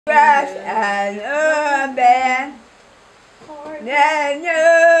Trust and obey. Then you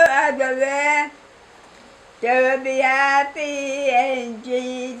are the way to be happy in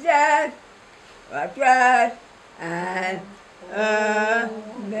Jesus. Trust and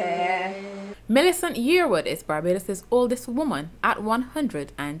obey. Millicent Yearwood is Barbados' oldest woman at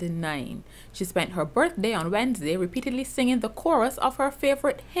 109. She spent her birthday on Wednesday repeatedly singing the chorus of her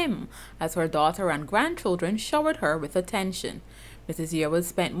favorite hymn as her daughter and grandchildren showered her with attention. Mrs. Yearwood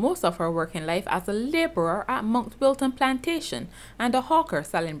spent most of her working life as a laborer at Mount Wilton Plantation and a hawker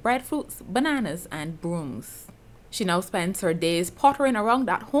selling breadfruits, bananas, and brooms. She now spends her days pottering around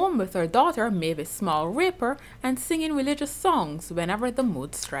at home with her daughter Mavis Small Raper and singing religious songs whenever the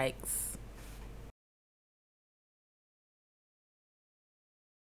mood strikes.